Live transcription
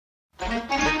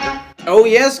Oh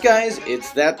yes, guys,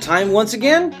 it's that time once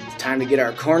again. It's time to get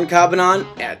our corn cobbing on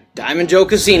at Diamond Joe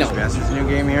Casino. Yes, there's a new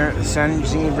game here, Sending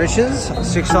Riches,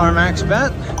 $6 max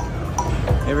bet.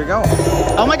 Here we go.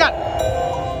 Oh my god!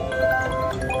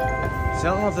 So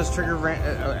I don't know if this trigger ran.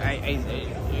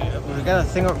 We got a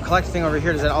thing, collect thing over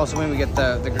here. Does that also mean we get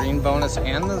the green bonus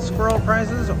and the squirrel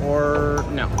prizes, or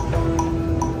no?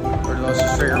 Or do those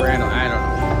just trigger random? I don't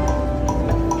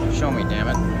know. Show me, damn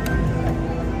it.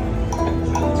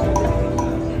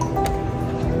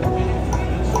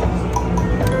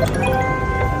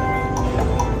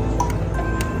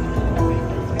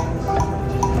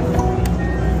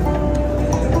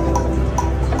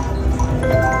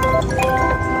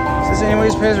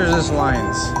 Anyways pays or is this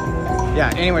lines?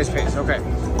 Yeah, anyways pays, okay.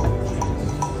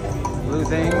 Blue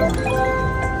thing.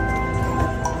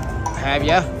 Have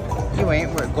ya? You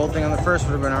ain't. What, gold thing on the first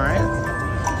would have been alright.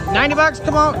 90 bucks,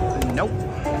 come on. Nope.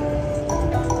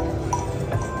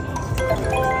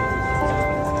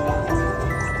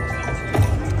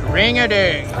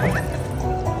 Ring-a-ding.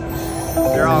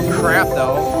 They're all crap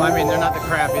though. Well, I mean, they're not the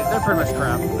crappiest. They're pretty much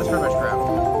crap. That's pretty much crap.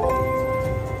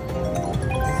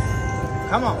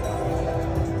 Come on.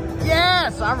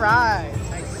 Yes, all right.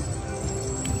 Nice.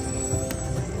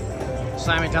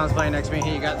 Simon Town's playing next to me.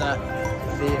 Here you got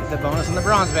the bonus and the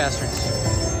bronze bastards.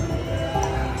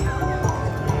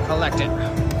 Collect it.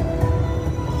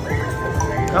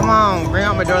 Come on, bring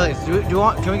out my doilies. Do you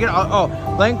want? Can we get? Oh,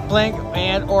 blank, blank,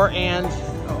 and. Oh,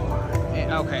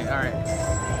 okay, all right.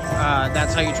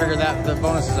 That's how you trigger that. The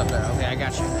bonus is up there. Okay, I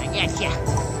got you. I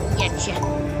getcha.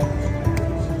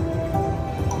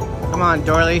 Come on,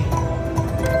 doily.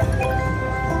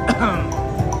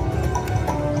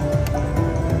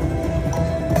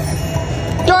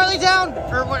 Doily down!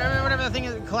 Or whatever the thing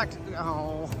is, collect.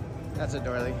 Oh, that's a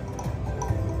doily.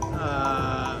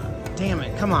 Damn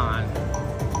it, come on.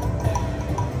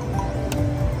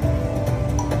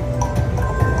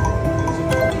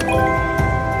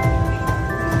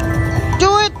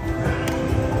 Do it!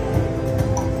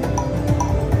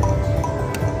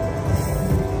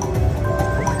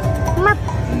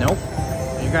 Nope.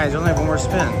 You guys only have one more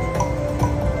spin.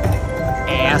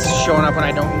 Ass showing up when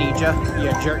I don't need ya.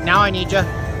 You jerk. Now I need ya,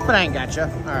 but I ain't got ya.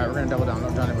 Alright, we're gonna double down.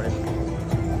 Don't tell anybody.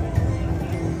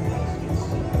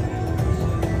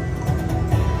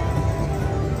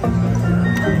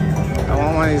 I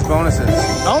want one of these bonuses.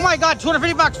 Oh my god,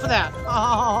 250 bucks for that.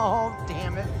 Oh,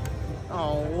 damn it.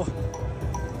 Oh.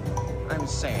 I'm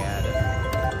sad.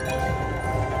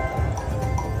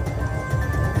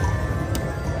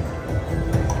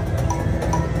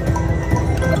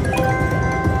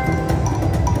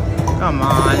 Come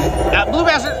on. That blue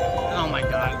bastard! Oh my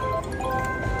god.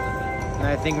 And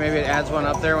I think maybe it adds one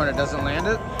up there when it doesn't land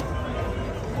it.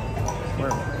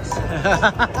 Where was it?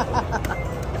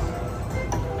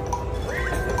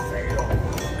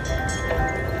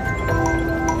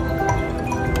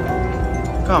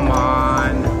 Come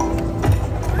on.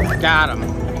 Got him.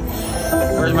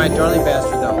 Where's my doily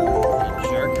bastard though? You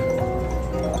jerk.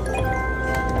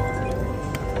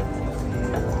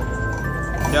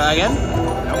 Do it again?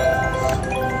 Nope.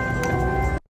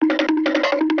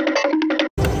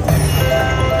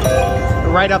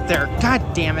 Right up there. God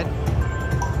damn it.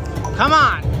 Come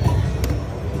on.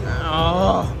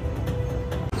 Oh.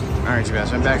 Alright, you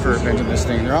guys. I'm back for revenge on this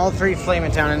thing. They're all three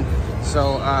flaming town,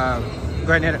 so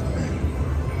go ahead and hit it.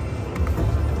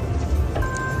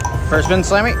 First spin,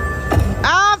 slammy.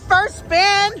 Ah, first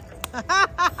spin!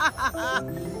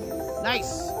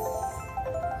 Nice.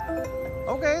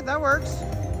 Okay, that works.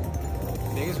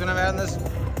 Biggest spin I've had on this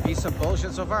piece of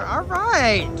bullshit so far. All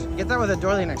right. Get that with a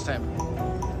doily next time.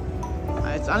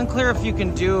 It's unclear if you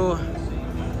can do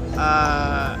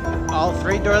all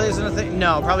three doilies in a thing.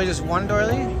 No, probably just one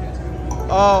doily.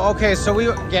 Oh, okay, so we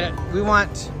get it. We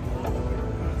want...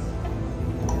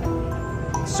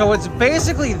 So it's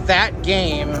basically that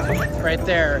game right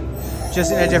there,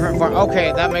 just in a different form.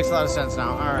 Okay, that makes a lot of sense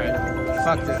now. All right.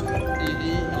 Fuck it.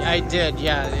 I did,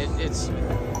 yeah.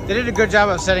 They did a good job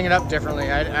of setting it up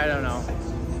differently. I don't know.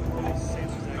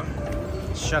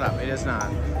 Shut up. It is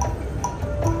not.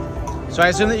 So I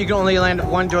assume that you can only land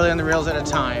one doily on the rails at a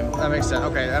time. That makes sense.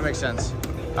 Okay, that makes sense.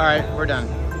 All right, we're done.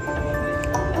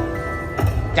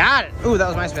 Got it. Ooh, that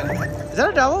was my spin. Is that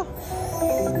a double?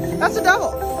 That's a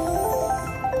double.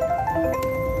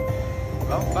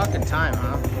 Well, fucking time,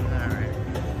 huh? All right.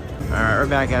 All right, we're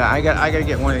back at it. I gotta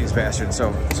get one of these bastards.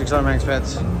 So $6 max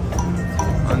bets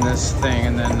on this thing,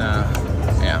 and then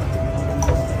yeah,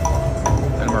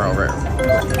 then we're over it.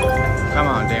 Come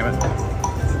on, damn it.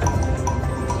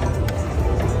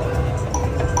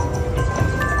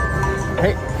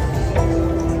 Hey.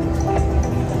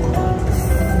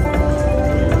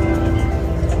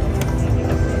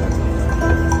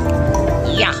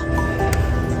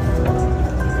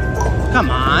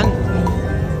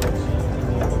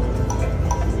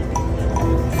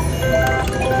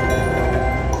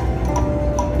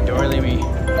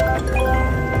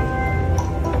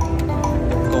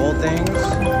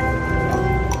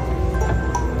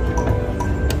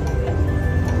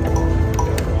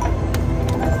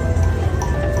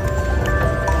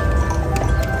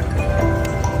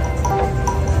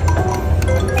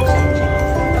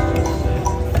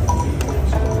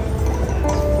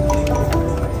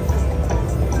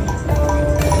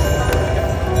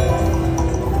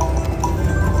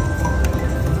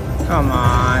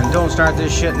 on, don't start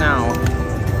this shit now.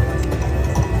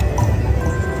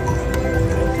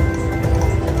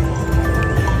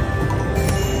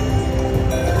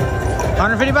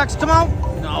 $150, come on.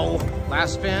 No,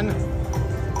 last spin.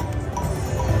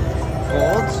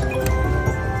 Golds.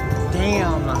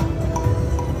 Damn.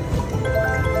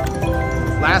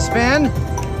 Last spin.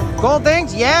 Gold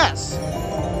things, yes.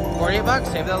 $48,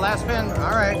 save that last spin.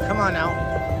 All right, come on now.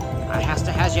 I has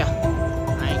to has ya.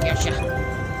 I ain't get ya.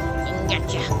 Ain't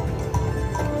get ya.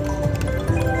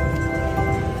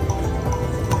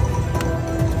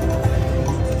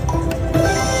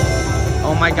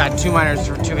 Oh my God, 2 miners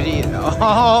for 250.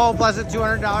 Oh, plus the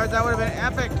 $200. That would have been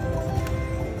epic.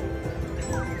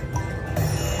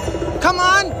 Come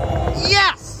on!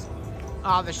 Yes!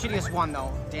 Oh, the shittiest one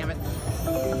though. Damn it.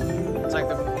 It's like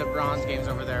the bronze games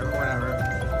over there, or whatever.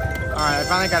 Alright, I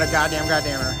finally got a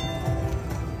goddamner.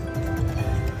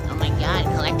 Oh my God,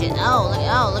 collect it.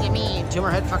 Oh, look at me.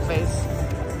 Tumor head fuckface.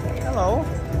 Hello.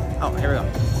 Oh, here we go.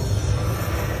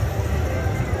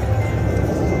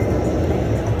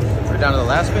 We're down to the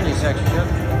last spin, you sexy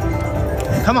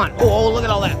shit. Come on. Oh, look at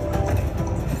all that.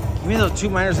 Give me those 2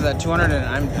 miners of that 200 and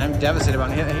I'm devastated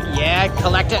about it. Yeah,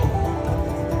 collect it.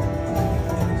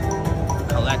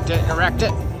 Collect it, erect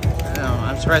it. No,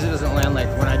 I'm surprised it doesn't land like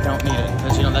when I don't need it.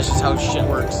 Because, you know, that's just how shit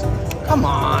works. Come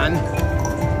on.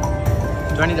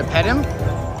 Do I need to pet him?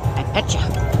 I pet ya.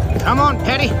 Come on,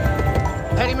 petty.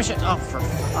 Petty machine. Oh,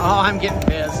 I'm getting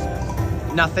pissed.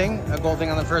 Nothing. A gold thing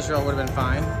on the first row would have been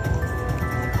fine.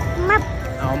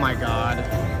 Oh my God.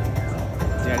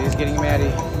 Daddy's getting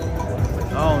Maddie.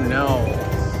 Oh no.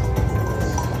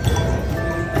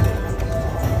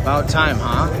 About time,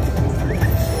 huh?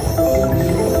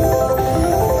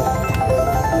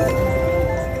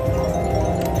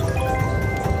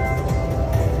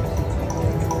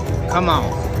 Come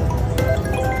on.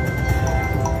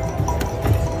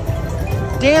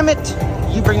 Damn it!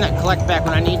 You bring that collect back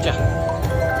when I need ya.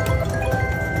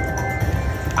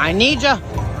 I need ya.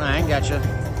 I ain't got ya.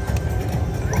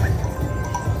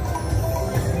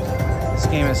 This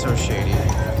game is so shady.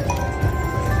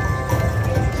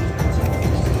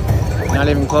 Not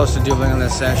even close to doubling on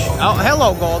this sesh. Oh,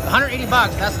 hello, gold. $180.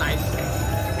 That's nice.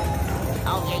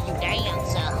 Oh, yeah, you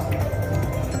dance.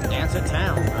 Dance at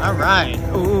town. All right.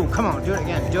 Ooh, come on. Do it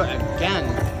again. Do it again.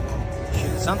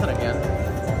 Shoot something again.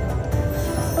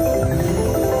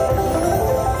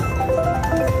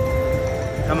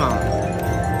 Come on.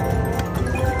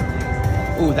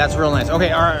 Ooh, that's real nice.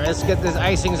 Okay, all right. Let's get these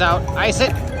icings out. Ice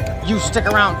it. You stick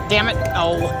around. Damn it.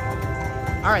 Oh.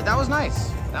 All right. That was nice.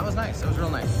 That was nice. That was real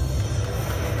nice.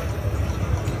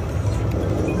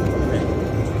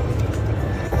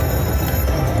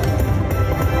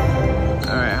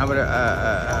 Alright, how about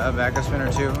a backup spin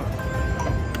or two?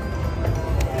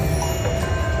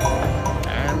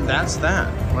 And that's that.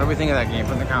 What do we think of that game?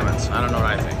 Put in the comments. I don't know what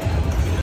I think.